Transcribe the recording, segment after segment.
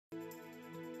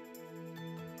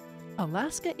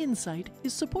Alaska Insight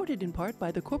is supported in part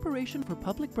by the Corporation for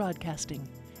Public Broadcasting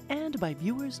and by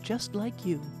viewers just like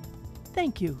you.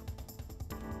 Thank you.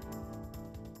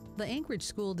 The Anchorage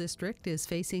School District is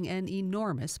facing an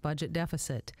enormous budget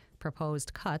deficit.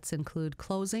 Proposed cuts include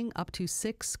closing up to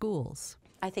 6 schools.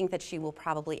 I think that she will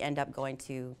probably end up going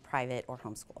to private or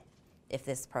homeschool if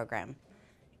this program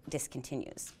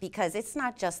discontinues, because it's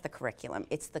not just the curriculum,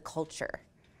 it's the culture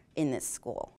in this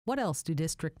school. What else do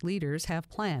district leaders have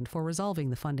planned for resolving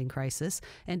the funding crisis,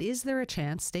 and is there a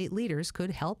chance state leaders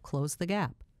could help close the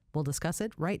gap? We'll discuss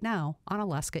it right now on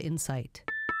Alaska Insight.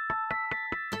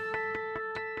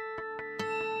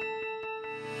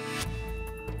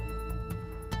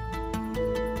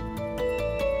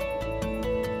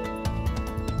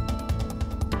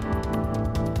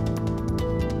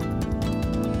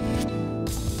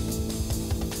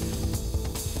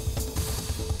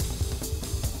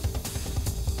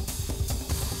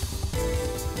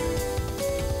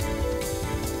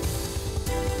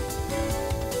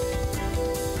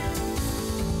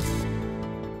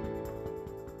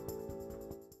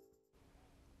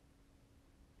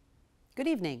 Good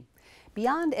evening.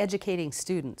 Beyond educating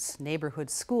students,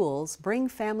 neighborhood schools bring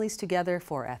families together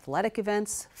for athletic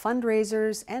events,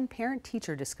 fundraisers, and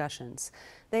parent-teacher discussions.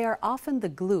 They are often the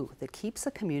glue that keeps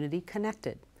a community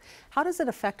connected. How does it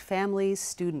affect families,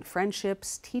 student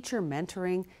friendships, teacher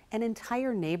mentoring, and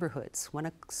entire neighborhoods when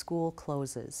a school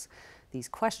closes? These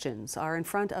questions are in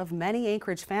front of many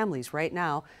Anchorage families right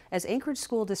now as Anchorage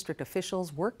School District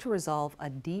officials work to resolve a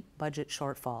deep budget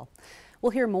shortfall.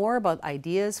 We'll hear more about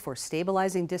ideas for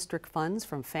stabilizing district funds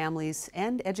from families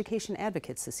and education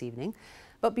advocates this evening.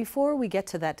 But before we get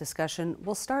to that discussion,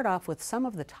 we'll start off with some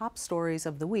of the top stories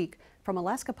of the week from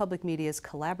Alaska Public Media's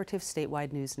collaborative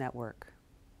statewide news network.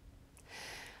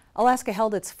 Alaska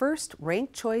held its first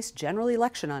ranked choice general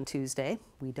election on Tuesday.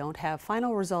 We don't have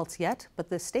final results yet, but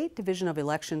the State Division of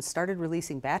Elections started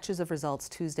releasing batches of results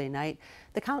Tuesday night.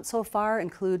 The count so far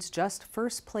includes just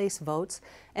first place votes,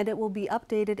 and it will be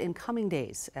updated in coming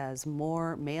days as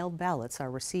more mailed ballots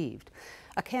are received.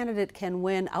 A candidate can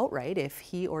win outright if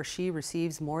he or she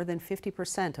receives more than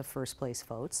 50% of first place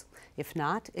votes. If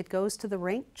not, it goes to the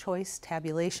ranked choice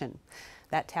tabulation.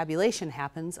 That tabulation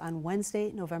happens on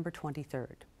Wednesday, November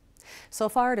 23rd. So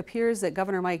far, it appears that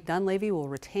Governor Mike Donley will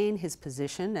retain his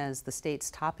position as the state's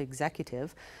top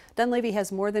executive. Donley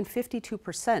has more than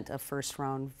 52% of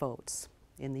first-round votes.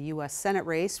 In the U.S. Senate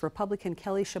race, Republican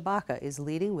Kelly Shabaka is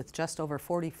leading with just over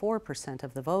 44%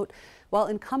 of the vote, while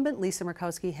incumbent Lisa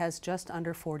Murkowski has just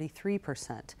under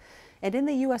 43%. And in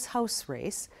the U.S. House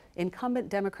race, incumbent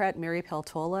Democrat Mary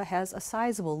Peltola has a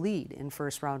sizable lead in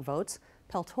first-round votes.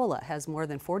 Peltola has more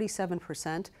than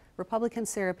 47%, Republican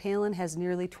Sarah Palin has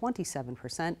nearly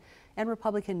 27%, and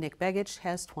Republican Nick Begich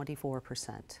has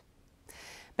 24%.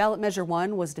 Ballot Measure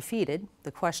 1 was defeated.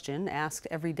 The question, asked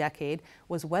every decade,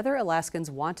 was whether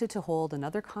Alaskans wanted to hold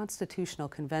another constitutional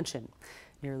convention.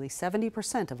 Nearly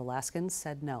 70% of Alaskans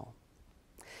said no.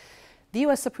 The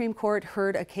U.S. Supreme Court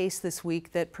heard a case this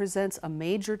week that presents a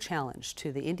major challenge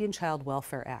to the Indian Child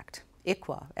Welfare Act.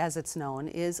 ICWA, as it's known,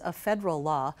 is a federal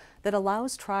law that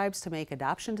allows tribes to make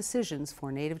adoption decisions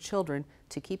for Native children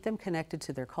to keep them connected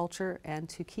to their culture and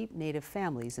to keep Native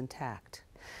families intact.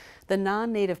 The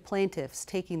non-Native plaintiffs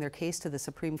taking their case to the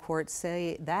Supreme Court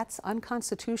say that's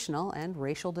unconstitutional and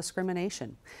racial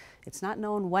discrimination. It's not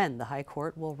known when the High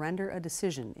Court will render a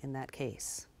decision in that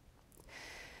case.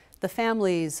 The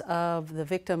families of the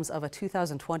victims of a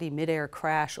 2020 mid-air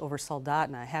crash over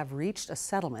Soldotna have reached a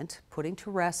settlement, putting to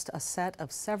rest a set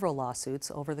of several lawsuits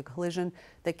over the collision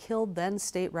that killed then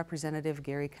State Representative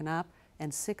Gary Knapp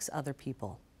and 6 other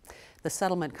people. The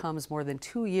settlement comes more than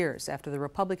 2 years after the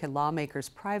Republican lawmakers'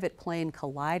 private plane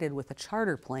collided with a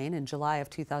charter plane in July of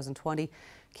 2020,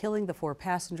 killing the 4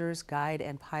 passengers, guide,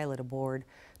 and pilot aboard.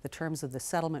 The terms of the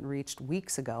settlement reached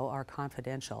weeks ago are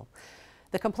confidential.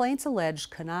 The complaints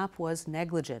alleged Knapp was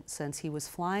negligent since he was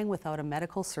flying without a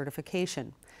medical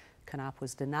certification. Knapp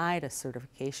was denied a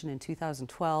certification in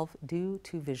 2012 due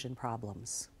to vision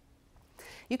problems.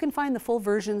 You can find the full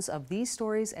versions of these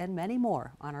stories and many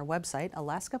more on our website,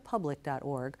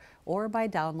 alaskapublic.org, or by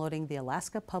downloading the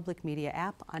Alaska Public Media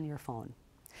app on your phone.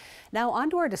 Now on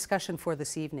to our discussion for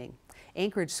this evening.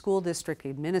 Anchorage School District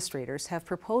administrators have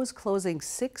proposed closing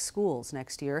 6 schools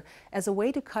next year as a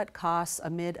way to cut costs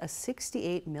amid a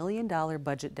 $68 million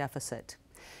budget deficit.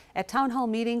 At town hall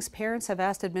meetings, parents have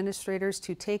asked administrators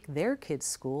to take their kids'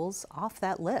 schools off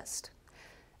that list.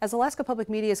 As Alaska Public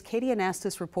Media's Katie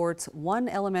Anastas reports, one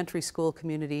elementary school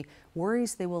community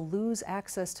worries they will lose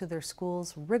access to their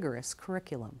school's rigorous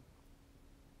curriculum.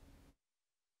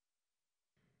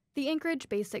 The Anchorage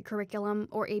Basic Curriculum,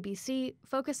 or ABC,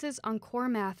 focuses on core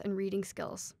math and reading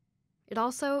skills. It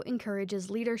also encourages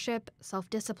leadership,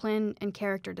 self-discipline, and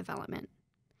character development.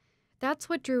 That's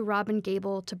what drew Robin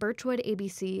Gable to Birchwood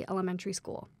ABC Elementary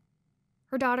School.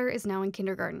 Her daughter is now in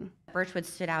kindergarten. Birchwood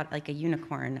stood out like a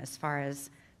unicorn as far as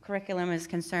curriculum is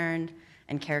concerned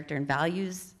and character and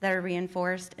values that are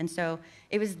reinforced. And so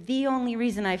it was the only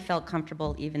reason I felt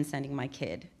comfortable even sending my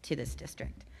kid to this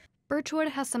district. Birchwood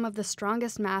has some of the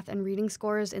strongest math and reading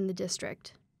scores in the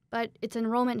district, but its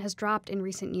enrollment has dropped in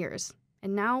recent years,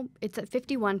 and now it's at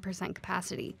 51%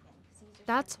 capacity.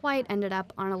 That's why it ended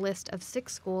up on a list of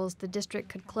 6 schools the district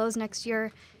could close next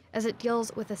year as it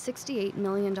deals with a $68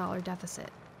 million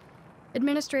deficit.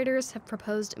 Administrators have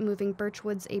proposed moving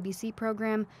Birchwood's ABC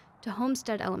program to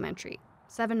Homestead Elementary,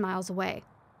 7 miles away.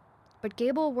 But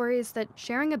Gable worries that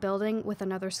sharing a building with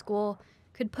another school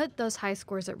could put those high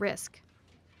scores at risk.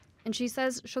 And she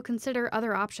says she'll consider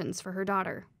other options for her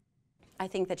daughter. I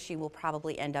think that she will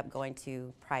probably end up going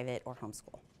to private or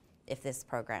homeschool if this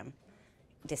program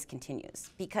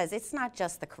discontinues, because it's not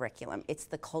just the curriculum, it's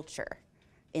the culture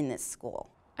in this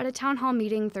school. At a town hall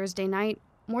meeting Thursday night,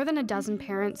 more than a dozen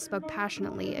parents spoke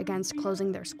passionately against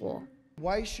closing their school.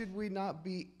 Why should we not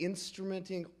be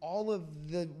instrumenting all of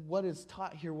what is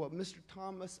taught here, what Mr.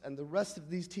 Thomas and the rest of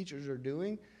these teachers are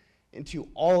doing, into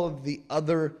all of the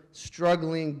other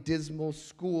struggling, dismal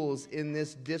schools in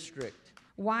this district?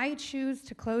 Why choose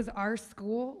to close our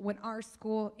school when our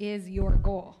school is your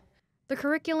goal? The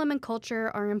curriculum and culture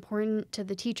are important to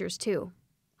the teachers, too.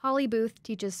 Holly Booth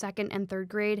teaches 2nd and 3rd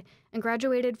grade and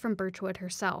graduated from Birchwood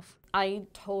herself. I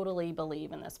totally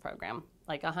believe in this program,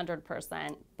 like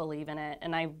 100% believe in it,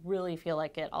 and I really feel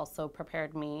like it also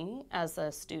prepared me as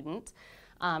a student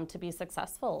to be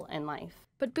successful in life.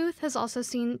 But Booth has also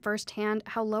seen firsthand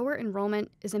how lower enrollment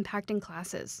is impacting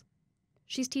classes.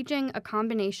 She's teaching a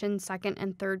combination 2nd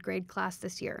and 3rd grade class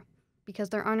this year because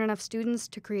there aren't enough students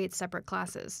to create separate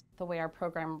classes. The way our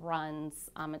program runs,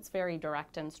 it's very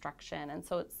direct instruction, and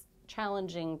so it's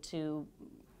challenging to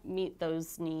meet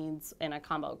those needs in a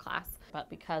combo class. But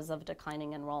because of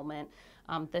declining enrollment,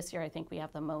 this year I think we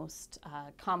have the most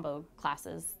combo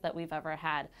classes that we've ever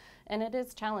had, and it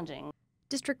is challenging.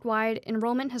 District-wide,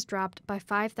 enrollment has dropped by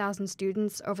 5,000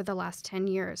 students over the last 10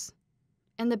 years.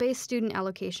 And the base student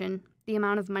allocation, the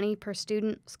amount of money per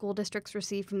student school districts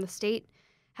receive from the state,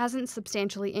 hasn't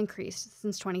substantially increased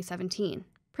since 2017.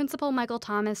 Principal Michael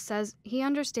Thomas says he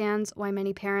understands why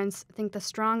many parents think the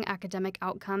strong academic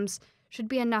outcomes should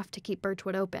be enough to keep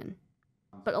Birchwood open.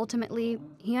 But ultimately,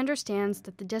 he understands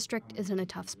that the district is in a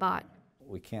tough spot.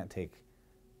 We can't take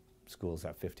schools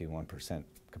at 51%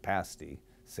 capacity,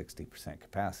 60%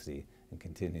 capacity, and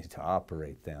continue to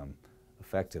operate them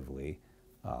effectively,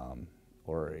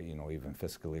 or even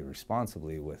fiscally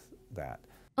responsibly with that.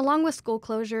 Along with school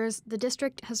closures, the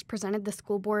district has presented the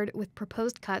school board with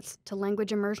proposed cuts to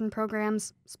language immersion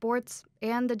programs, sports,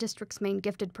 and the district's main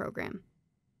gifted program.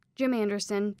 Jim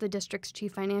Anderson, the district's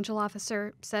chief financial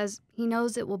officer, says he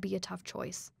knows it will be a tough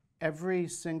choice. Every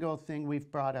single thing we've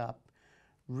brought up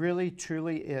really,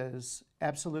 truly is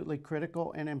absolutely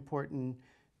critical and important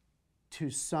to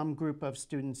some group of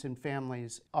students and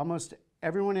families. Almost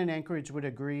everyone in Anchorage would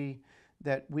agree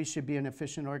that we should be an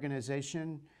efficient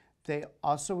organization.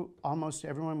 Almost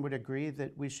everyone would agree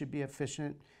that we should be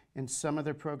efficient in some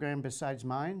other program besides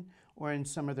mine or in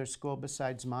some other school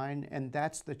besides mine, and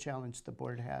that's the challenge the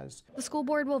board has. The school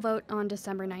board will vote on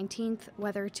December 19th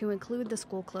whether to include the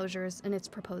school closures in its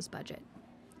proposed budget.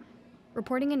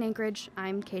 Reporting in Anchorage,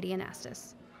 I'm Katie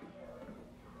Anastas.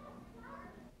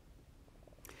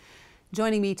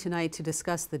 Joining me tonight to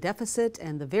discuss the deficit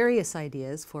and the various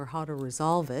ideas for how to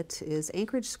resolve it is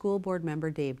Anchorage School Board member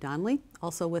Dave Donley.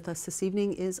 Also with us this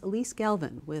evening is Alyse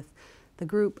Galvin with the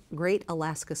group Great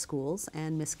Alaska Schools,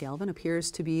 and Ms. Galvin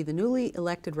appears to be the newly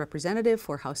elected representative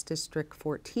for House District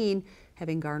 14,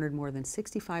 having garnered more than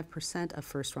 65% of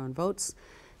first-round votes.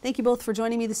 Thank you both for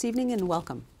joining me this evening, and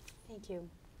welcome. Thank you.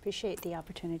 Appreciate the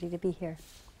opportunity to be here.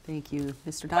 Thank you.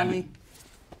 Mr. Donley?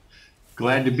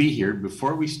 Glad to be here.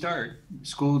 Before we start,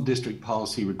 school district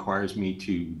policy requires me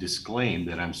to disclaim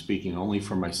that I'm speaking only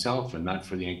for myself and not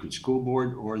for the Anchorage School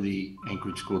Board or the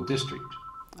Anchorage School District.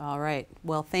 All right.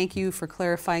 Well, thank you for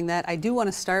clarifying that. I do want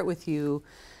to start with you,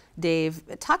 Dave.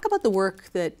 Talk about the work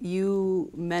that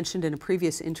you mentioned in a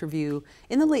previous interview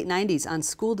in the late 90s on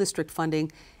school district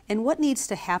funding and what needs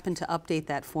to happen to update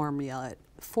that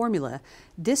formula.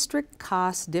 District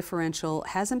cost differential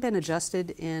hasn't been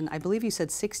adjusted in, I believe you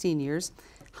said 16 years.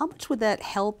 How much would that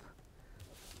help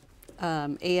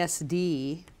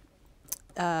ASD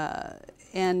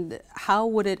and how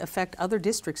would it affect other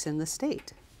districts in the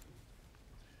state?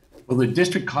 Well, the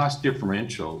district cost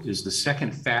differential is the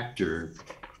second factor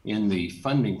in the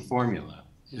funding formula.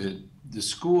 The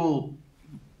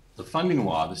funding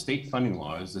law, the state funding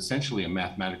law, is essentially a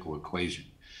mathematical equation.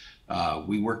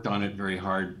 We worked on it very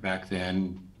hard back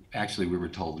then. Actually, we were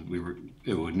told that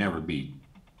it would never be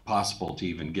possible to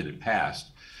even get it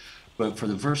passed. But for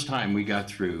the first time, we got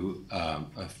through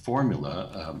a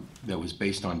formula that was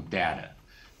based on data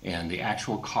and the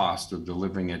actual cost of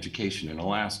delivering education in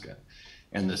Alaska.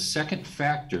 And the second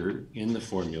factor in the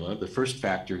formula, the first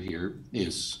factor here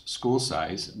is school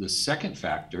size. The second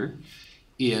factor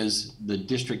is the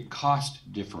district cost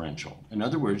differential. In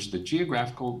other words, the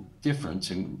geographical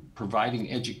difference in providing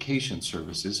education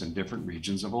services in different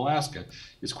regions of Alaska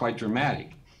is quite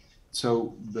dramatic.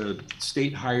 So the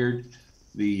state hired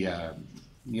the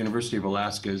University of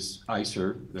Alaska's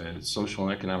ICER, the Social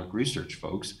and Economic Research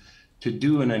folks, to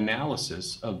do an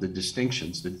analysis of the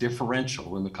distinctions, the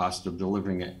differential in the cost of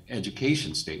delivering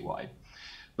education statewide.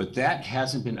 But that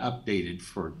hasn't been updated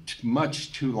for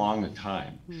much too long a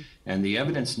time. And the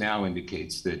evidence now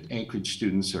indicates that Anchorage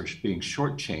students are being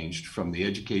shortchanged from the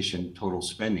education total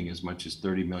spending as much as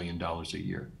 $30 million a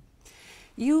year.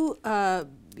 You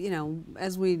know,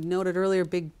 as we noted earlier,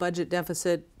 big budget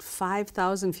deficit,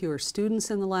 5,000 fewer students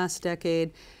in the last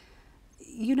decade.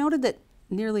 You noted that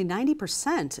nearly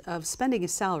 90% of spending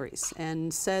is salaries,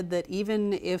 and said that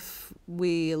even if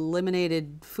we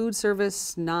eliminated food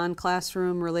service,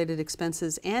 non-classroom related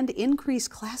expenses, and increased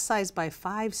class size by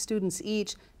 5 students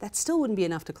each, that still wouldn't be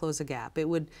enough to close a gap. It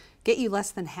would get you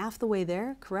less than half the way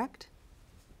there, correct?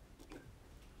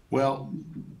 Well,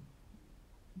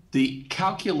 the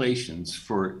calculations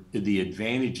for the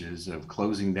advantages of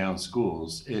closing down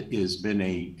schools, it has been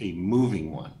a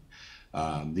moving one.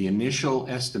 The initial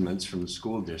estimates from the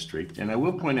school district, and I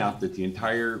will point out that the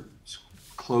entire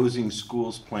closing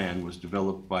schools plan was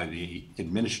developed by the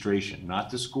administration, not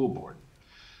the school board.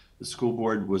 The school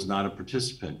board was not a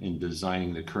participant in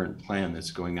designing the current plan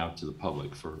that's going out to the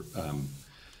public for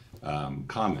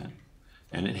comment,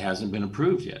 and it hasn't been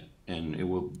approved yet, and it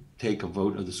will take a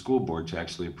vote of the school board to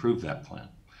actually approve that plan.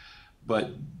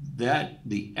 But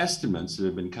the estimates that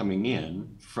have been coming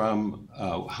in from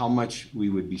how much we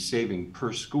would be saving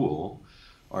per school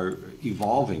are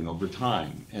evolving over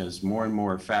time as more and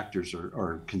more factors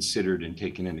are considered and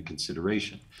taken into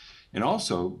consideration. And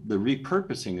also, the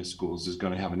repurposing of schools is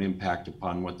going to have an impact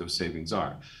upon what those savings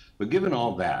are. But given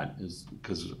all that,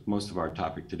 because most of our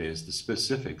topic today is the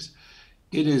specifics,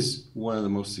 it is one of the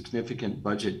most significant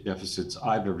budget deficits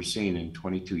I've ever seen in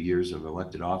 22 years of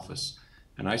elected office.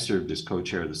 And I served as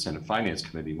co-chair of the Senate Finance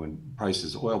Committee when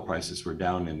oil prices were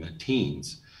down in the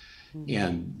teens.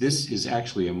 And this is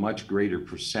actually a much greater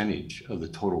percentage of the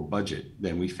total budget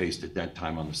than we faced at that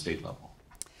time on the state level.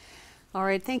 All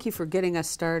right, thank you for getting us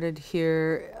started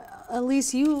here.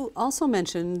 Alyse, you also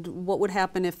mentioned what would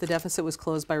happen if the deficit was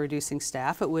closed by reducing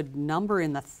staff. It would number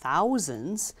in the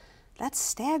thousands. That's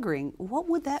staggering. What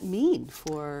would that mean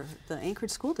for the Anchorage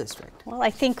School District? Well,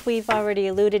 I think we've already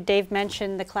alluded, Dave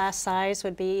mentioned the class size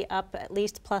would be up at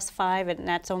least +5, and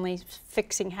that's only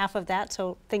fixing half of that,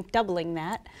 so think doubling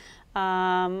that.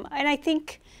 And I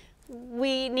think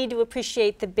we need to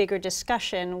appreciate the bigger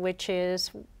discussion, which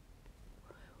is,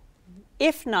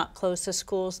 if not close the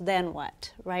schools, then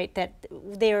what, right? That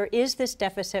there is this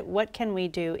deficit, what can we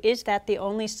do? Is that the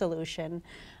only solution?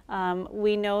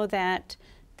 We know that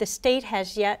the state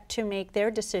has yet to make their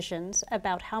decisions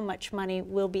about how much money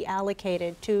will be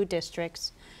allocated to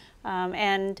districts.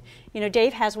 And you know,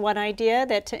 Dave has one idea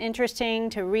that's interesting,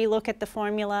 to relook at the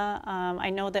formula. I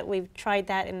know that we've tried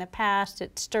that in the past.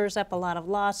 It stirs up a lot of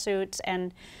lawsuits,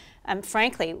 and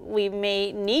frankly, we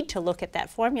may need to look at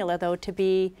that formula, though, to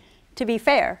be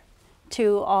fair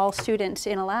to all students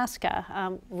in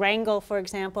Alaska. Wrangell, for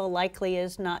example, likely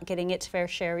is not getting its fair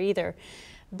share either.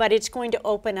 But it's going to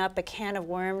open up a can of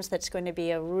worms that's going to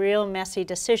be a real messy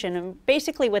decision. And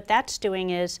basically what that's doing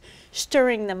is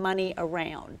stirring the money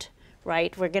around,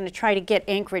 right? We're going to try to get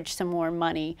Anchorage some more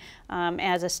money.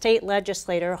 As a state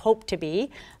legislator, hope to be,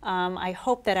 I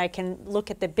hope that I can look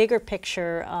at the bigger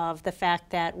picture of the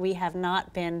fact that we have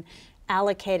not been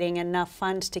allocating enough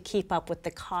funds to keep up with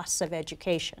the costs of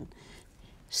education.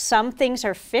 Some things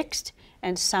are fixed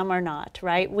and some are not,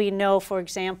 right? We know, for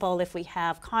example, if we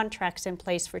have contracts in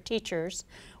place for teachers,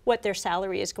 what their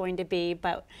salary is going to be,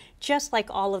 but just like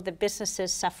all of the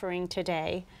businesses suffering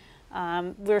today,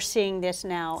 we're seeing this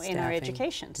now in our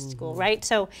education school, right?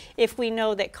 So if we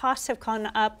know that costs have gone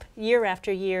up year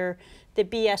after year, the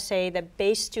BSA, the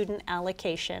base student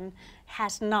allocation,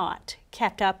 has not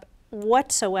kept up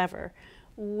whatsoever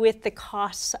with the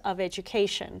costs of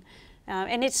education.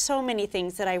 And it's so many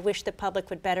things that I wish the public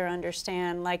would better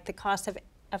understand, like the cost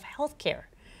of health care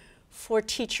for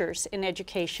teachers in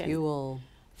education.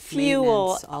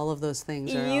 Fuel, all of those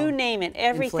things are you name it,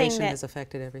 everything inflation has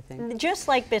affected everything. Just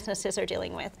like businesses are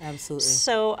dealing with. Absolutely.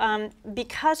 So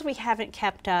because we haven't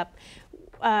kept up,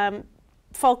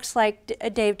 folks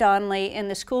like Dave Donley in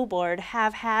the school board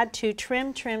have had to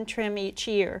trim each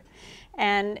year.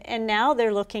 And now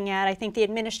they're looking at, I think the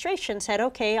administration said,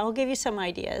 okay, I'll give you some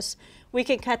ideas. We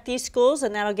can cut these schools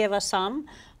and that'll give us some.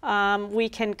 We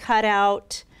can cut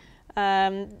out,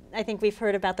 I think we've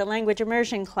heard about the language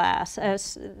immersion class,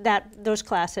 those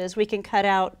classes. We can cut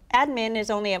out, admin is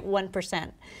only at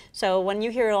 1%. So when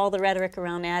you hear all the rhetoric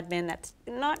around admin, that's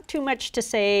not too much to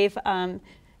save.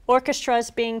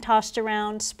 Orchestras being tossed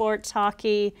around, sports,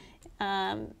 hockey,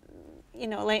 you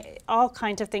know, like all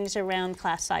kinds of things around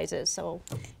class sizes, so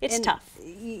it's tough.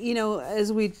 You know,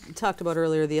 as we talked about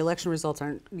earlier, the election results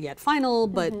aren't yet final,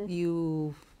 but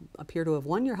you appear to have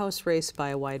won your House race by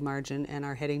a wide margin and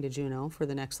are heading to Juneau for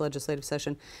the next legislative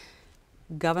session.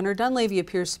 Governor Dunleavy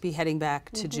appears to be heading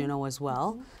back to Juneau as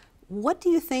well. What do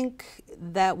you think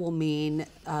that will mean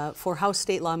for how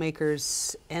state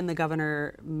lawmakers and the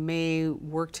governor may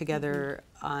work together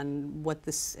on what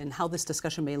this and how this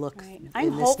discussion may look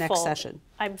in this next session?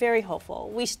 I'm very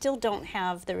hopeful. We still don't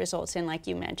have the results in, like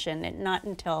you mentioned, and not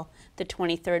until the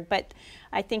 23rd. But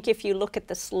I think if you look at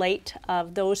the slate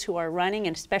of those who are running,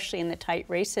 and especially in the tight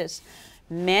races,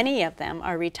 many of them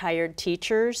are retired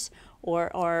teachers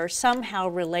or somehow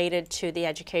related to the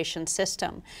education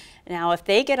system. Now, if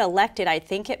they get elected, I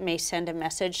think it may send a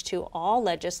message to all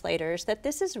legislators that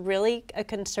this is really a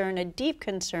concern, a deep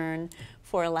concern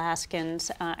for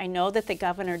Alaskans. I know that the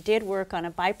governor did work on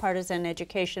a bipartisan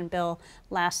education bill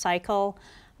last cycle.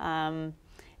 And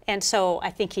so I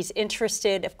think he's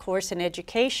interested, of course, in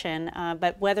education,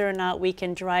 but whether or not we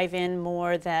can drive in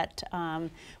more that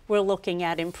we're looking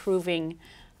at improving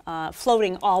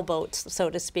floating all boats, so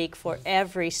to speak, for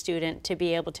every student to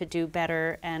be able to do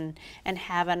better and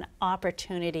have an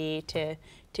opportunity to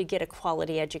get a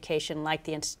quality education like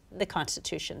the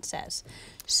Constitution says.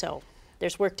 So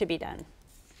there's work to be done.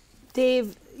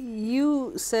 Dave,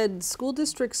 you said school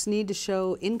districts need to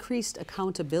show increased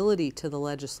accountability to the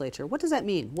legislature. What does that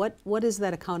mean? What is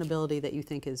that accountability that you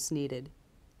think is needed?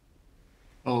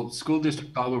 Well, school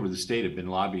districts all over the state have been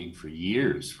lobbying for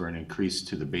years for an increase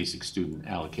to the basic student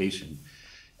allocation.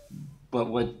 But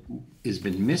what has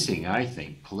been missing, I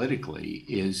think, politically,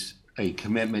 is a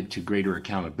commitment to greater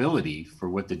accountability for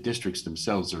what the districts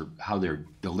themselves are, how they're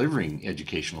delivering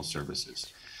educational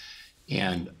services.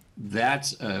 And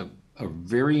that's a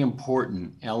very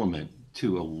important element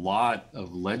to a lot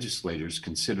of legislators'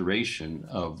 consideration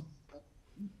of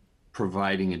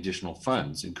providing additional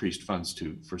funds, increased funds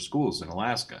for schools in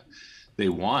Alaska. They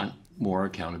want more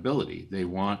accountability. They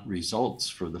want results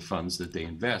for the funds that they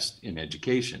invest in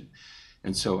education.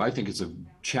 And so I think it's a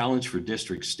challenge for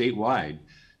districts statewide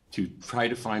to try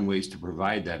to find ways to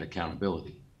provide that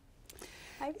accountability.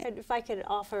 If I could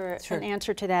offer an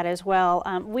answer to that as well.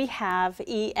 We have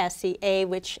ESEA,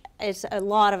 which is a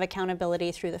lot of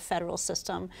accountability through the federal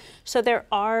system. So there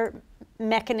are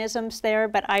mechanisms there,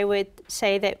 but I would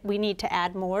say that we need to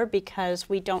add more because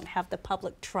we don't have the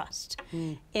public trust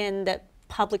in the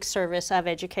public service of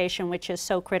education, which is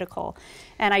so critical.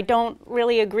 And I don't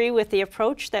really agree with the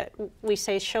approach that we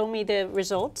say, show me the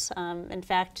results. In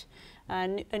fact, a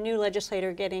new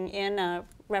legislator getting in, a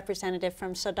representative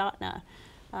from Soldotna,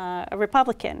 a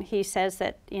Republican, he says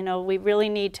that, you know, we really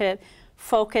need to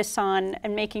focus on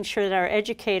and making sure that our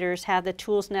educators have the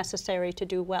tools necessary to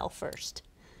do well first.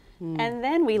 And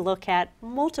then we look at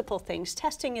multiple things.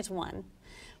 Testing is one,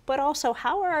 but also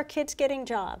how are our kids getting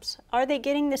jobs? Are they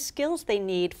getting the skills they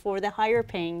need for the higher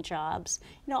paying jobs?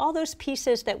 You know, all those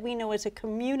pieces that we know as a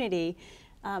community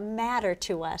matter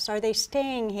to us. Are they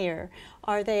staying here?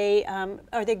 Are they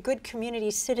good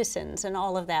community citizens and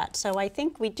all of that? So I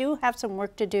think we do have some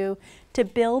work to do to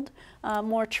build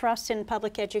more trust in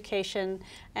public education,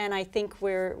 and I think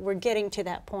we're getting to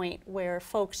that point where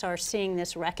folks are seeing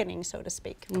this reckoning, so to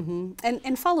speak.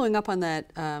 And following up on that,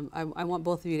 I want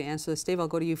both of you to answer this. Dave, I'll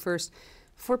go to you first.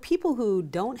 For people who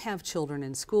don't have children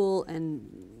in school and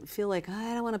feel like,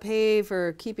 I don't want to pay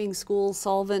for keeping schools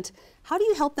solvent, how do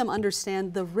you help them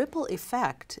understand the ripple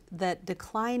effect that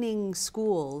declining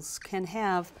schools can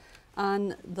have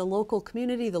on the local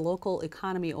community, the local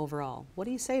economy overall? What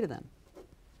do you say to them?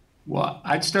 Well,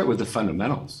 I'd start with the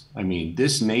fundamentals. I mean,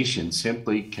 this nation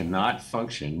simply cannot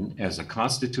function as a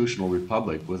constitutional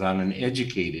republic without an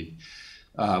educated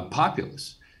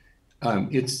populace.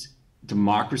 It's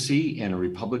democracy and a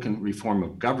Republican reform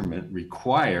of government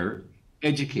require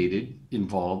educated,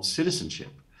 involved citizenship.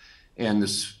 And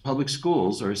the public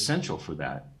schools are essential for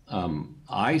that.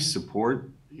 I support,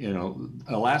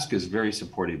 Alaska is very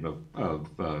supportive of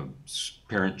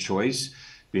parent choice,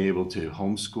 being able to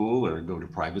homeschool or go to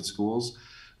private schools.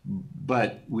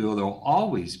 But there'll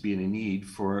always be a need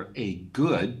for a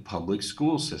good public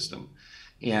school system.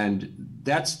 And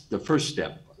that's the first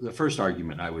step, the first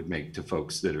argument I would make to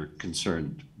folks that are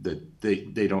concerned that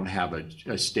they don't have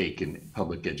a stake in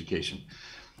public education.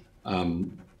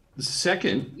 The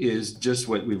second is just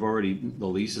what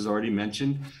Alyse has already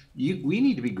mentioned. We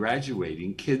need to be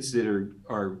graduating kids that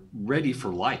are ready for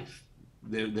life,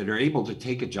 that are able to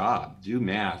take a job, do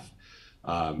math,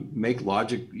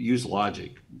 use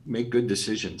logic, make good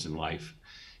decisions in life.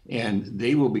 And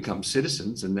they will become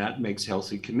citizens, and that makes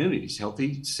healthy communities.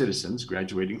 Healthy citizens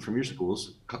graduating from your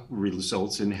schools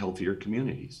results in healthier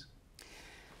communities.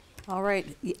 All right,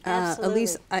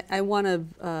 Alyse, I want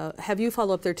to have you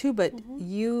follow up there too, but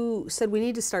you said we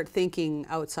need to start thinking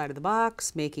outside of the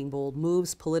box, making bold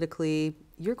moves politically.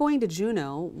 You're going to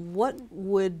Juneau. What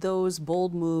would those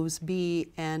bold moves be,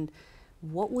 and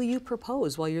what will you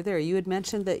propose while you're there? You had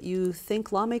mentioned that you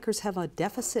think lawmakers have a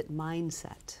deficit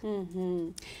mindset.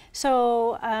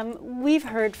 So we've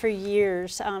heard for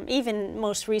years, even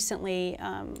most recently,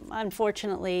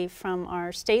 unfortunately, from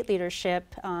our state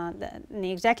leadership in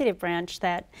the executive branch,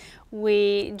 that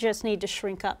we just need to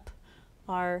shrink up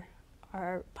our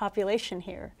population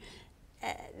here.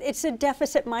 It's a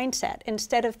deficit mindset.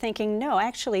 Instead of thinking, no,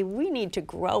 actually, we need to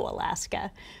grow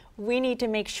Alaska. We need to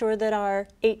make sure that our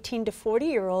 18 to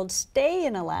 40-year-olds stay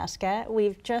in Alaska.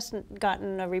 We've just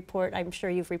gotten a report, I'm sure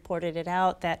you've reported it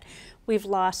out, that we've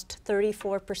lost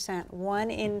 34%, 1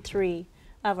 in 3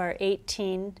 of our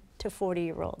 18 to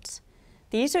 40-year-olds.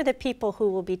 These are the people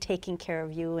who will be taking care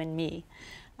of you and me.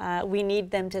 We need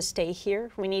them to stay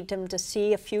here. We need them to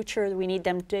see a future. We need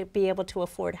them to be able to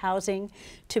afford housing,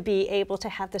 to be able to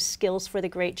have the skills for the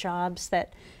great jobs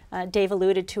that Dave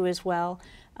alluded to as well.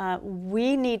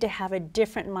 We need to have a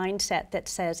different mindset that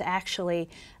says, actually,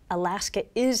 Alaska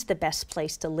is the best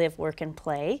place to live, work, and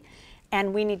play,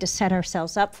 and we need to set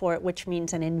ourselves up for it, which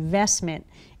means an investment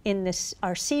in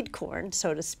our seed corn,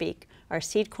 so to speak. Our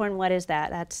seed corn, what is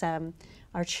that? That's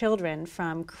our children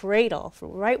from cradle,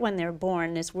 right when they're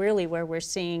born, is really where we're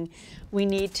seeing we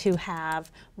need to have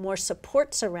more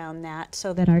supports around that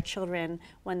so that our children,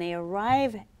 when they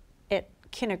arrive at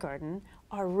kindergarten,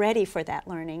 are ready for that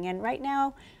learning. And right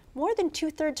now, more than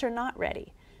 2/3 are not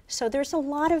ready. So there's a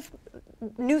lot of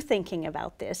new thinking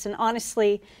about this. And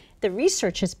honestly, the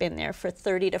research has been there for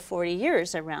 30 to 40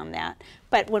 years around that.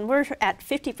 But when we're at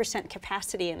 50%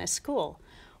 capacity in a school,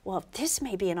 well, this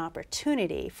may be an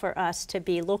opportunity for us to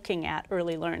be looking at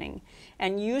early learning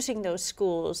and using those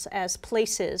schools as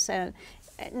places,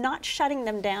 not shutting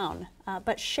them down,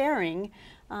 but sharing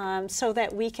so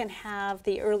that we can have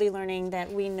the early learning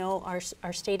that we know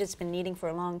our state has been needing for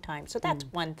a long time. So that's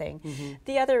one thing.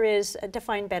 The other is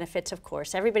defined benefits, of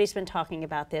course. Everybody's been talking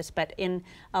about this, but in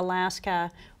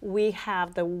Alaska, we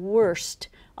have the worst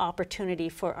opportunity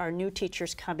for our new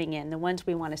teachers coming in, the ones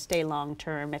we want to stay long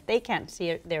term. If they can't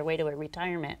see their way to a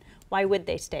retirement, why would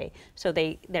they stay? So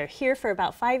they're here for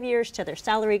about 5 years till their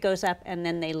salary goes up and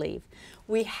then they leave.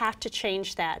 We have to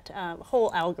change that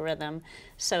whole algorithm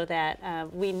so that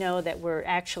we know that we're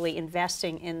actually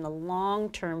investing in the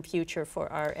long-term future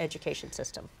for our education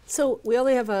system. So we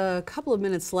only have a couple of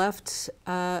minutes left.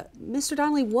 Mr.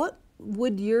 Donley, what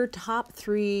would your top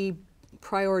 3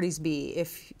 priorities be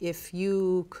if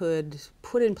you could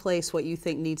put in place what you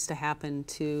think needs to happen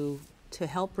to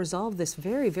help resolve this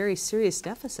very, very serious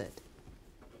deficit?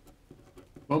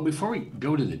 Well, before we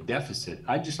go to the deficit,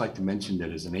 I'd just like to mention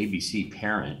that as an ABC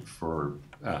parent for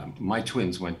my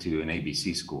twins went to an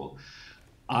ABC school.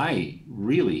 I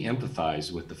really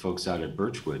empathize with the folks out at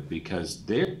Birchwood because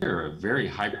they're a very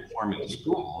high-performing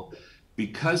school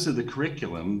because of the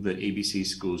curriculum that ABC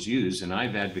schools use. And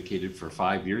I've advocated for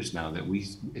 5 years now that we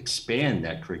expand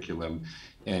that curriculum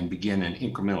and begin an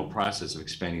incremental process of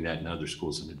expanding that in other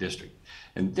schools in the district.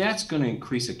 And that's going to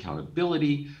increase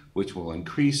accountability, which will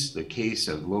increase the case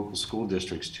of local school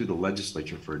districts to the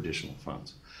legislature for additional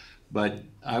funds. But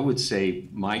I would say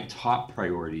my top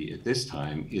priority at this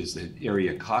time is the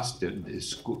area cost,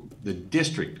 the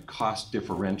district cost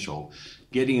differential,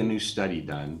 getting a new study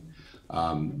done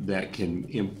that can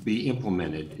be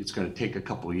implemented. It's going to take a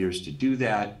couple of years to do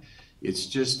that. It's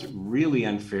just really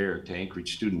unfair to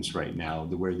Anchorage students right now,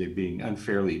 where they're being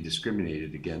unfairly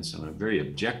discriminated against in a very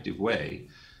objective way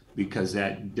because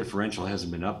that differential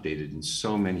hasn't been updated in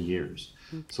so many years.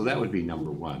 So that would be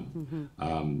number one.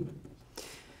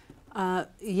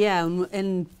 Yeah,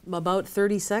 in about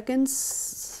 30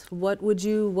 seconds, what would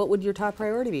your top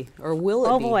priority be, or will it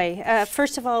be? Oh boy,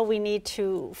 first of all, we need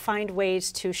to find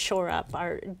ways to shore up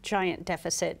our giant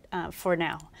deficit for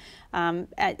now.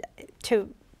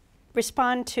 To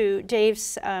respond to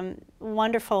Dave's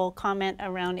wonderful comment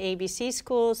around ABC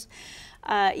schools,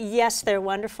 yes, they're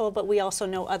wonderful, but we also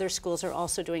know other schools are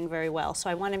also doing very well. So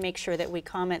I want to make sure that we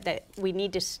comment that we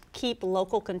need to keep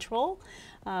local control.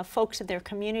 Folks in their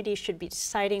community should be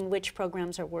deciding which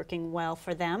programs are working well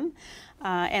for them,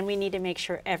 and we need to make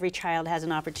sure every child has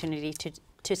an opportunity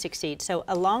to succeed. So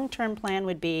a long-term plan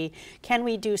would be, can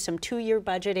we do some 2-year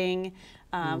budgeting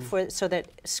so that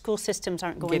school systems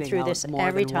aren't going through this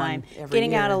every time,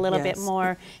 getting out a little bit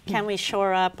more? Can we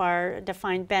shore up our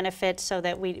defined benefits so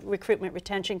that recruitment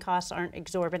retention costs aren't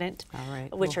exorbitant,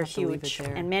 which are huge,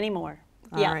 and many more.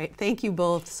 All right, thank you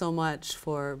both so much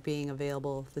for being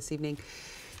available this evening.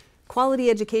 Quality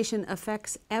education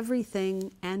affects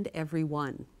everything and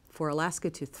everyone. For Alaska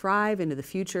to thrive into the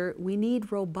future, we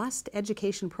need robust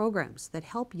education programs that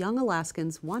help young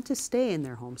Alaskans want to stay in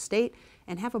their home state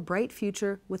and have a bright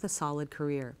future with a solid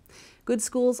career. Good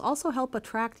schools also help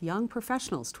attract young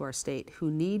professionals to our state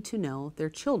who need to know their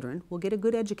children will get a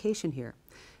good education here.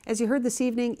 As you heard this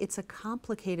evening, it's a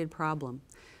complicated problem,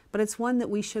 but it's one that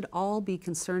we should all be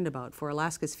concerned about for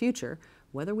Alaska's future,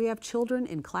 whether we have children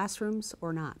in classrooms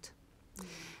or not.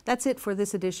 That's it for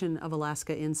this edition of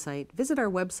Alaska Insight. Visit our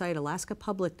website,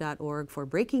 alaskapublic.org, for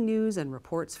breaking news and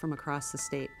reports from across the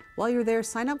state. While you're there,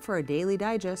 sign up for our daily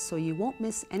digest so you won't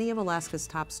miss any of Alaska's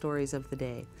top stories of the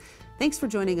day. Thanks for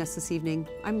joining us this evening.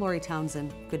 I'm Lori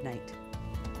Townsend. Good night.